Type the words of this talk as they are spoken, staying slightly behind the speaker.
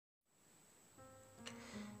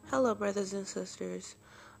Hello, brothers and sisters.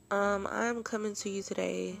 I'm coming to you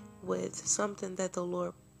today with something that the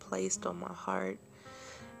Lord placed on my heart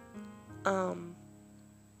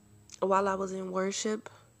while I was in worship,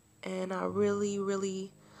 and I really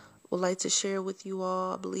would like to share with you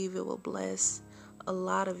all. I believe it will bless a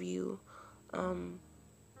lot of you. I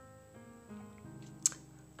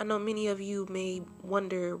know many of you may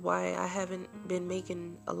wonder why I haven't been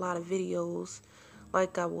making a lot of videos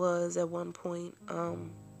like I was at one point,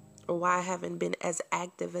 or why I haven't been as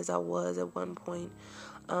active as I was at one point.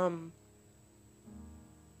 I've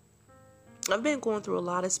been going through a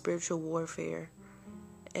lot of spiritual warfare,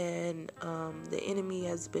 and the enemy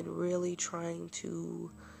has been really trying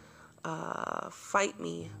to fight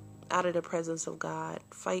me out of the presence of God,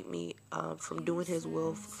 fight me from doing His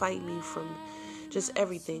will, fight me from just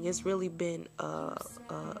everything. It's really been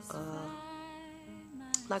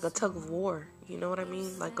like a tug of war, you know what I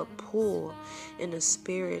mean? Like a pull in the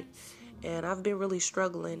spirit. And I've been really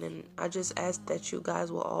struggling, and I just ask that you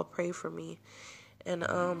guys will all pray for me. And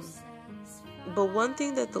but one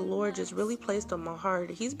thing that the Lord just really placed on my heart,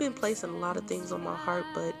 He's been placing a lot of things on my heart,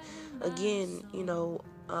 but again,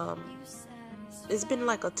 it's been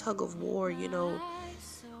like a tug of war,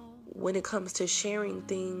 when it comes to sharing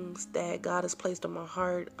things that God has placed on my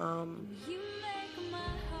heart.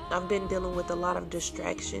 I've been dealing with a lot of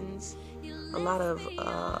distractions, a lot of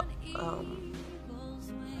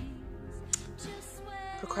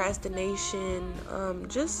procrastination,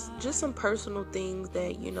 just some personal things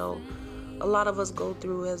that, a lot of us go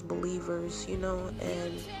through as believers,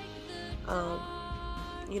 and,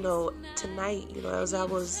 tonight, as I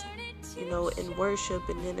was, in worship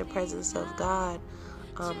and in the presence of God,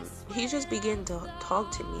 He just began to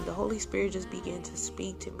talk to me. The Holy Spirit just began to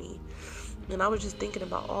speak to me. And I was just thinking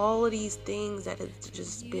about all of these things that have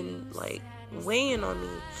just been like weighing on me.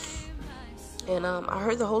 And I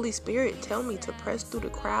heard the Holy Spirit tell me to press through the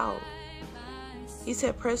crowd. He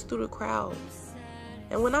said, press through the crowd.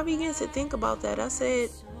 And when I began to think about that, I said,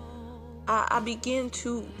 I began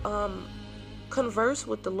to converse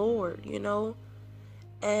with the Lord,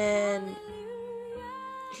 and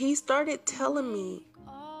He started telling me,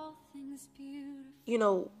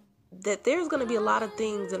 that there's going to be a lot of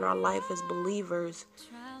things in our life as believers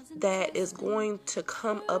that is going to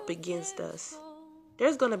come up against us.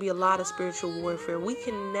 There's going to be a lot of spiritual warfare. We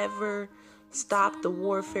can never stop the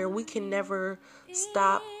warfare. We can never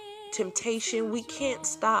stop temptation. We can't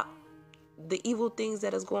stop the evil things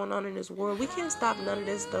that is going on in this world. We can't stop none of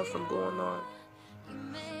this stuff from going on.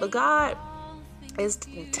 But God is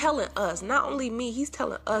telling us, not only me, He's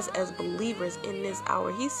telling us as believers in this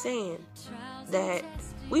hour. He's saying that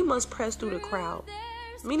we must press through the crowd.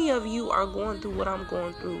 Many of you are going through what I'm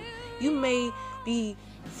going through. You may be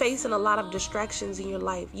facing a lot of distractions in your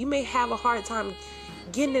life. You may have a hard time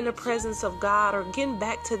getting in the presence of God or getting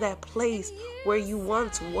back to that place where you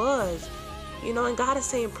once was. And God is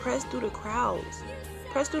saying, press through the crowds.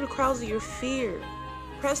 Press through the crowds of your fear.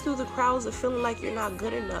 Press through the crowds of feeling like you're not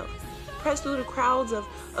good enough. Press through the crowds of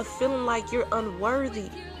feeling like you're unworthy.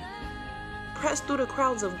 Press through the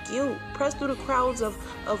crowds of guilt. Press through the crowds of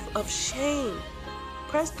shame.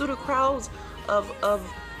 Press through the crowds of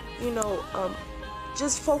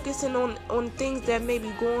just focusing on things that may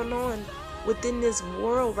be going on within this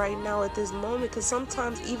world right now at this moment. Because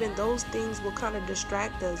sometimes even those things will kind of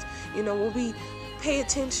distract us. When we pay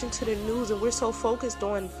attention to the news and we're so focused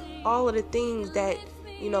on all of the things that,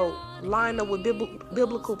 line up with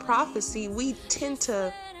biblical prophecy, we tend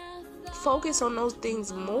to focus on those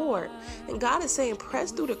things more. And God is saying,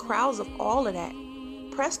 press through the crowds of all of that.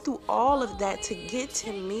 Press through all of that to get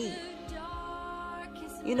to me.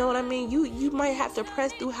 You know what I mean? You might have to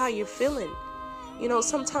press through how you're feeling.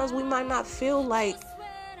 Sometimes we might not feel like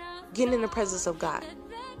getting in the presence of God.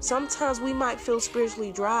 Sometimes we might feel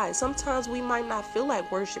spiritually dry. Sometimes we might not feel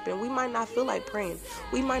like worshiping. We might not feel like praying.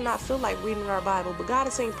 We might not feel like reading our Bible. But God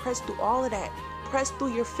is saying, press through all of that. Press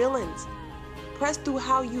through your feelings. Press through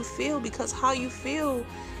how you feel, because how you feel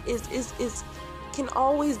is can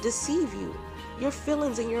always deceive you. Your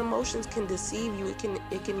feelings and your emotions can deceive you.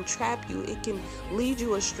 It can trap you. It can lead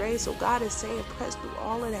you astray. So God is saying, press through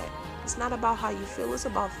all of that. It's not about how you feel. It's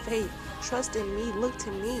about faith. Trust in me. Look to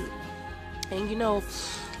me. And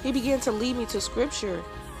He began to lead me to scripture.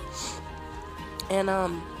 And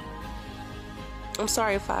I'm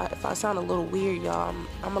sorry if I sound a little weird, y'all.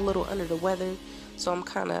 I'm a little under the weather, so I'm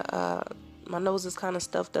kind of my nose is kind of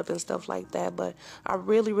stuffed up and stuff like that. But I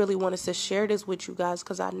really wanted to share this with you guys,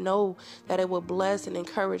 because I know that it will bless and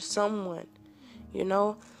encourage someone,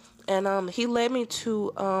 And He led me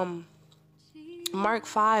to Mark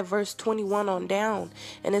 5 verse 21 on down,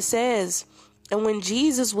 and it says, And when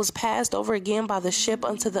Jesus was passed over again by the ship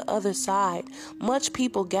unto the other side, much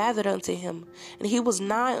people gathered unto him, and he was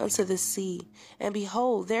nigh unto the sea. And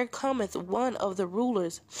behold, there cometh one of the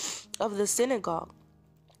rulers of the synagogue,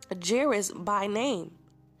 Jairus by name.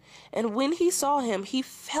 And when he saw him, he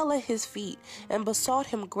fell at his feet, and besought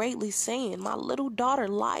him greatly, saying, My little daughter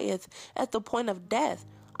lieth at the point of death.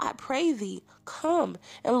 I pray thee, come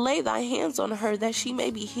and lay thy hands on her, that she may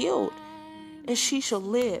be healed, and she shall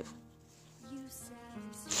live.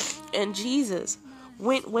 And Jesus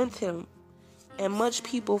went with him, and much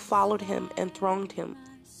people followed him and thronged him.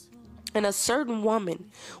 And a certain woman,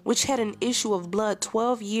 which had an issue of blood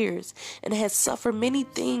 12 years, and had suffered many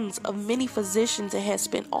things of many physicians, and had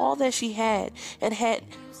spent all that she had,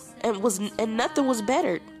 and nothing was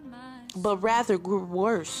bettered, but rather grew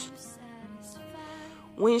worse.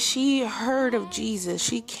 When she heard of Jesus,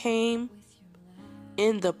 she came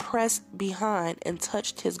in the press behind and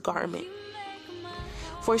touched his garment.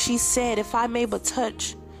 For she said, If I may but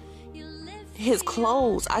touch his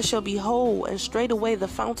clothes, I shall be whole. And straightway the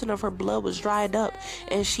fountain of her blood was dried up,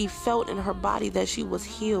 and she felt in her body that she was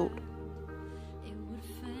healed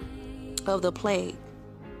of the plague.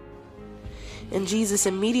 And Jesus,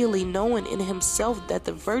 immediately knowing in himself that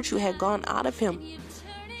the virtue had gone out of him,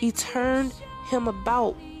 he turned him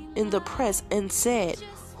about in the press and said,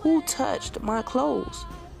 Who touched my clothes?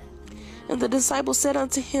 And the disciples said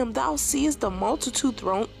unto him, Thou seest the multitude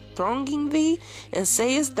thronging thee, and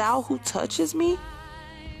sayest thou, Who touches me?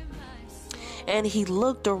 And he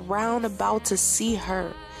looked around about to see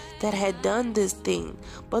her that had done this thing.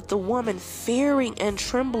 But the woman, fearing and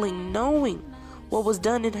trembling, knowing what was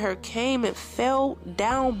done in her, came and fell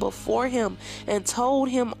down before him, and told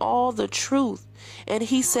him all the truth. And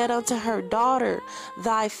he said unto her, Daughter,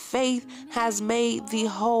 thy faith has made thee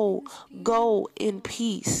whole. Go in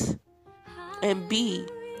peace, and be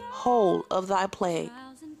whole of thy plague.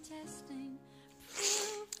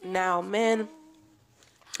 Now, man,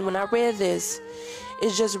 when I read this,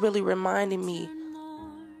 it's just really reminding me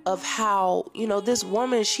of how, this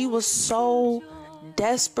woman, she was so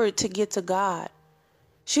desperate to get to God.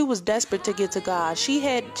 She was desperate to get to God. She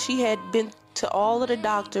had been to all of the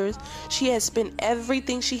doctors. She had spent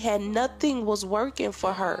everything she had. Nothing was working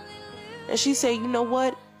for her. And she said, you know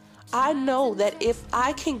what? I know that if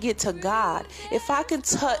I can get to God, if I can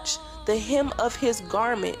touch the hem of his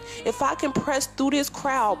garment, if I can press through this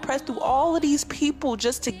crowd, press through all of these people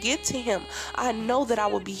just to get to him, I know that I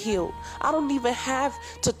will be healed. I don't even have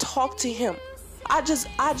to talk to him. I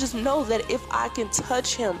just know that if I can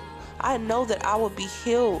touch him, I know that I will be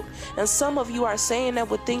healed. And some of you are saying that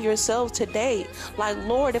within yourselves today. Like,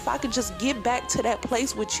 Lord, if I could just get back to that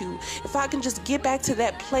place with you. If I can just get back to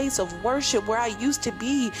that place of worship where I used to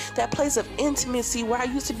be. That place of intimacy where I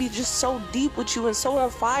used to be just so deep with you and so on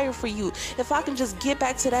fire for you. If I can just get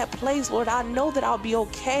back to that place, Lord, I know that I'll be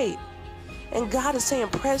okay. And God is saying,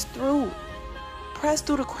 press through. Press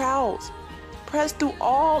through the crowds. Press through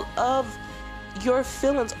all of your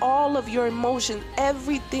feelings, all of your emotions,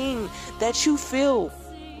 everything that you feel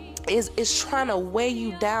is trying to weigh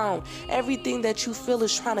you down. Everything that you feel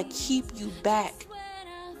is trying to keep you back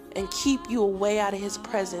and keep you away out of his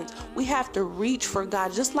presence. We have to reach for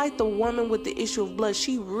God. Just like the woman with the issue of blood,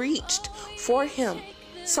 she reached for him.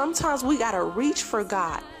 Sometimes we got to reach for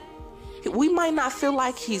God. We might not feel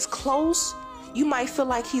like he's close. You might feel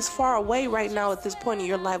like he's far away right now at this point in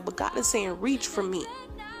your life, but God is saying, reach for me.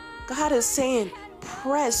 God is saying,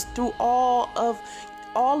 press through all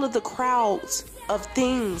of the crowds of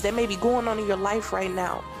things that may be going on in your life right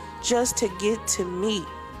now just to get to me.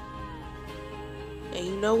 And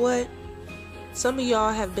you know what? Some of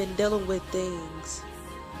y'all have been dealing with things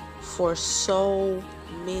for so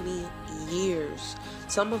many years.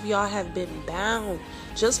 Some of y'all have been bound,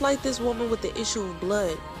 just like this woman with the issue of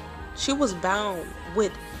blood. She was bound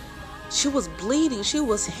she was bleeding, she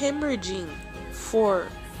was hemorrhaging for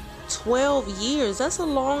 12 years. That's a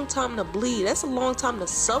long time to bleed. That's a long time to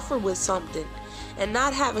suffer with something and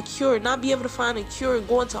not have a cure, not be able to find a cure,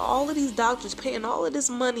 going to all of these doctors, paying all of this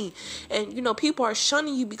money, and people are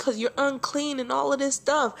shunning you because you're unclean and all of this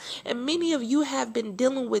stuff. And many of you have been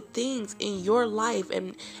dealing with things in your life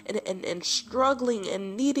and struggling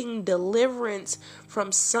and needing deliverance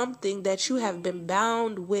from something that you have been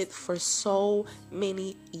bound with for so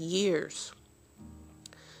many years.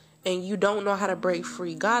 And you don't know how to break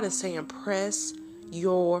free. God is saying, press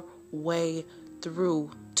your way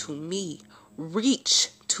through to me. Reach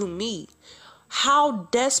to me. How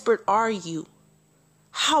desperate are you?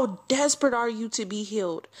 How desperate are you to be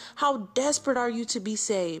healed? How desperate are you to be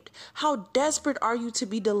saved? How desperate are you to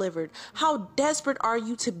be delivered? How desperate are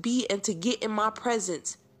you to be and to get in my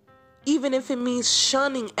presence? Even if it means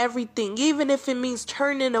shunning everything, even if it means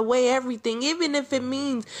turning away everything, even if it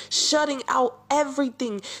means shutting out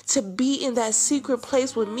everything to be in that secret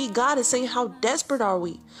place with me. God is saying, how desperate are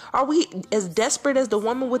we? Are we as desperate as the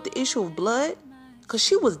woman with the issue of blood? Because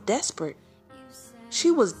she was desperate. She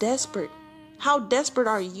was desperate. How desperate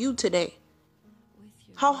are you today?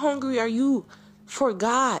 How hungry are you for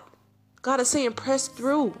God? God is saying, press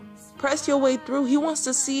through. Press your way through. He wants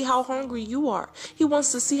to see how hungry you are. He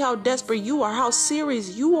wants to see how desperate you are, how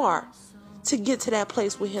serious you are to get to that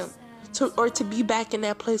place with him, or to be back in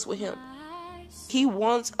that place with him. He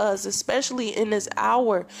wants us, especially in this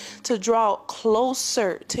hour, to draw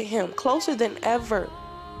closer to him, closer than ever,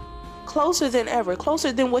 closer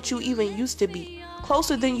than what you even used to be,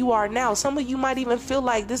 closer than you are now. Some of you might even feel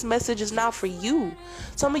like this message is not for you.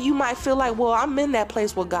 Some of you might feel like, well, I'm in that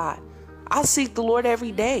place with God. I seek the Lord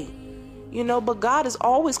every day. But God is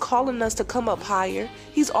always calling us to come up higher.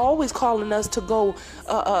 He's always calling us to go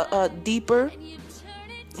deeper.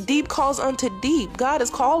 Deep calls unto deep. God is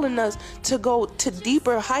calling us to go to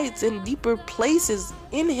deeper heights and deeper places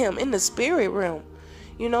in him, in the spirit realm.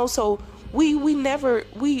 So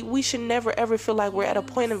we should never ever feel like we're at a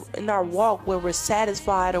point in our walk where we're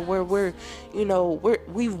satisfied, or where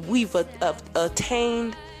we've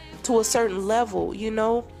attained to a certain level.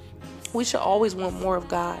 We should always want more of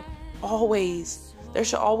God. Always. There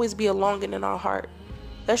should always be a longing in our heart.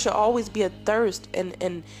 There should always be a thirst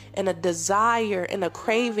and a desire and a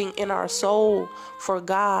craving in our soul for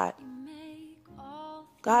God.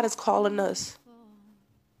 God is calling us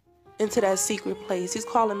into that secret place. He's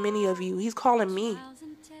calling many of you. He's calling me.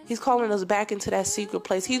 He's calling us back into that secret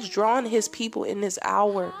place. He's drawing his people in this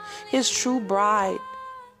hour. His true bride.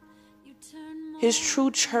 His true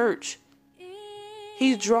church.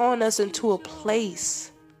 He's drawing us into a place.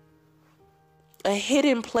 A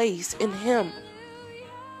hidden place in him.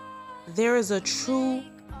 There is a true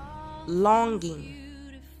longing,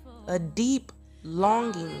 a deep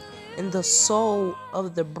longing in the soul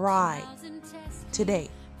of the bride today.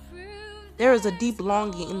 There is a deep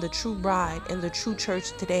longing in the true bride and the true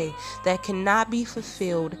church today that cannot be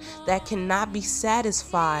fulfilled, that cannot be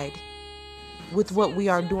satisfied with what we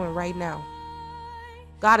are doing right now.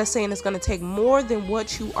 God is saying it's going to take more than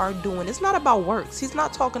what you are doing. It's not about works. He's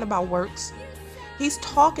not talking about works. He's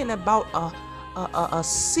talking about a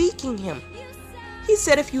seeking him. He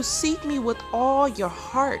said, if you seek me with all your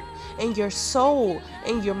heart and your soul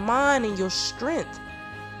and your mind and your strength,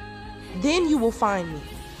 then you will find me.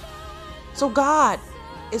 So God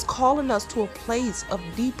is calling us to a place of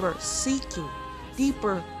deeper seeking,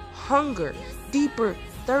 deeper hunger, deeper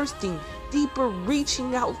thirsting, deeper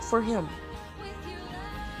reaching out for him.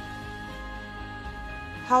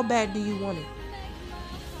 How bad do you want it?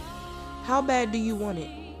 How bad do you want it?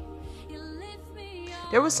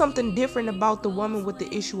 There was something different about the woman with the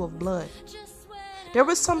issue of blood. There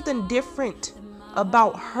was something different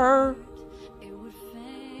about her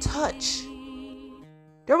touch.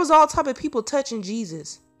 There was all type of people touching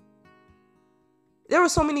Jesus. There were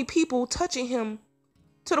so many people touching him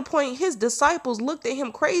to the point his disciples looked at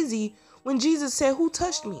him crazy when Jesus said, "Who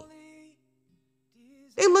touched me?"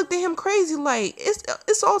 They looked at him crazy like,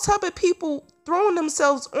 it's all type of people throwing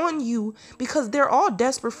themselves on you because they're all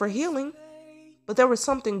desperate for healing. But there was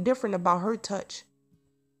something different about her touch,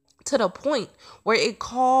 to the point where it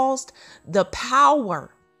caused the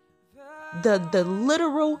power, the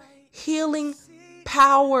literal healing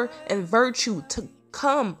power and virtue to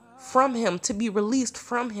come from him, to be released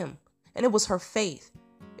from him. And it was her faith.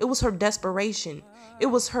 It was her desperation. It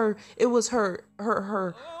was her heart. It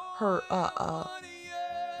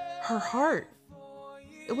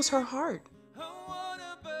was her heart.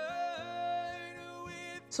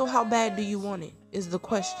 So how bad do you want it is the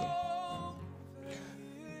question.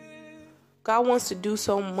 God wants to do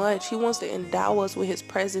so much. He wants to endow us with his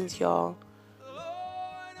presence, y'all.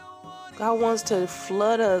 God wants to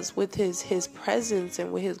flood us with his presence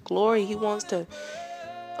and with his glory. He wants to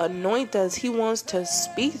anoint us. He wants to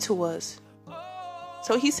speak to us.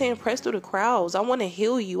 So he's saying, press through the crowds. I want to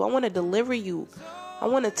heal you. I want to deliver you. I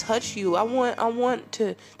want to touch you. I want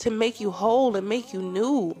to make you whole and make you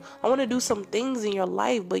new. I want to do some things in your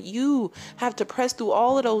life, but you have to press through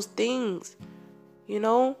all of those things,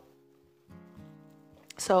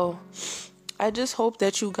 So I just hope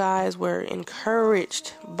that you guys were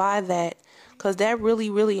encouraged by that, because that really,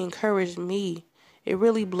 really encouraged me. It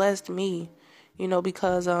really blessed me,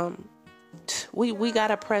 because we got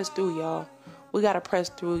to press through, y'all. We got to press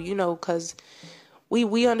through, because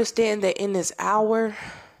we understand that in this hour,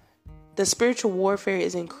 the spiritual warfare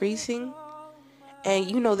is increasing. And,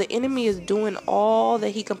 the enemy is doing all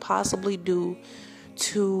that he can possibly do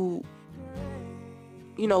to,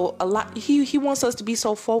 he wants us to be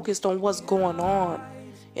so focused on what's going on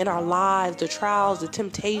in our lives, the trials, the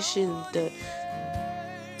temptations, the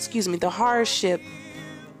hardship,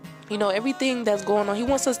 everything that's going on. He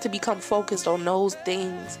wants us to become focused on those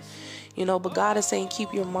things, but God is saying,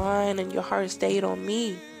 keep your mind and your heart stayed on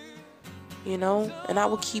me, and I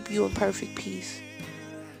will keep you in perfect peace.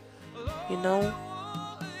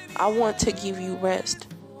 I want to give you rest.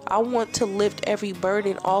 I want to lift every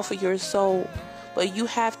burden off of your soul, but you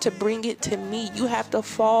have to bring it to me. You have to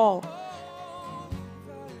fall,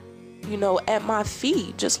 at my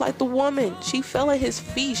feet, just like the woman. She fell at his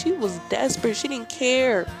feet. She was desperate. She didn't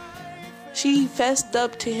care. She fessed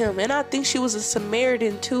up to him. And I think she was a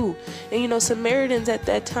Samaritan too. And Samaritans at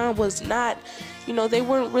that time was not, they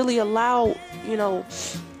weren't really allowed,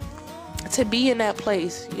 to be in that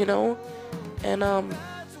place, and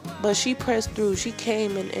but she pressed through. She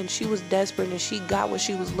came and she was desperate, and she got what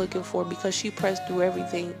she was looking for because she pressed through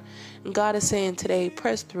everything. And God is saying today,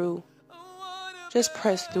 press through. Just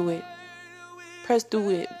press through it. Press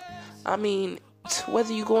through it. I mean,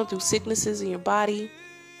 whether you're going through sicknesses in your body,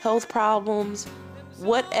 health problems,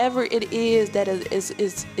 whatever it is that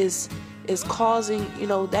is causing,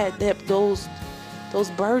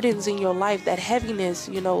 those burdens in your life, that heaviness,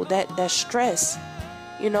 that stress,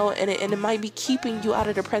 and it might be keeping you out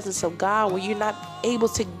of the presence of God, where you're not able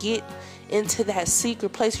to get into that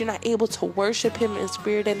secret place. You're not able to worship him in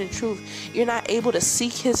spirit and in truth. You're not able to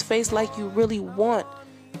seek his face like you really want.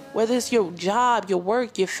 Whether it's your job, your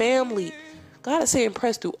work, your family, God is saying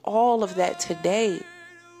press through all of that today.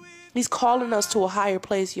 He's calling us to a higher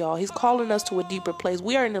place, y'all. He's calling us to a deeper place.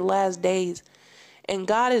 We are in the last days, and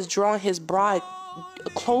God is drawing his bride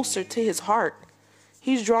closer to his heart.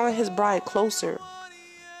 He's drawing his bride closer.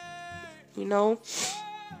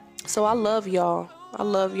 So I love y'all.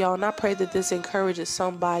 And I pray that this encourages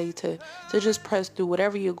somebody to just press through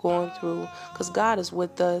whatever you're going through, because God is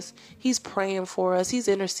with us. He's praying for us. He's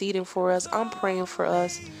interceding for us. I'm praying for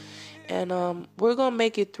us. And we're going to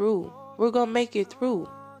make it through. We're going to make it through.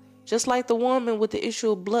 Just like the woman with the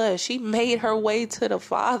issue of blood, she made her way to the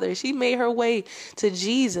Father. She made her way to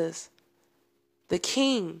Jesus, the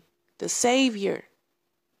King, the Savior,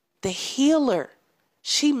 the Healer.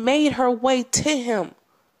 She made her way to him.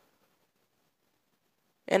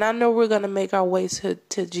 And I know we're going to make our way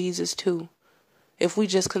to Jesus too, if we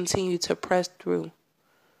just continue to press through.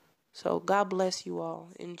 So God bless you all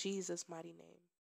in Jesus' mighty name.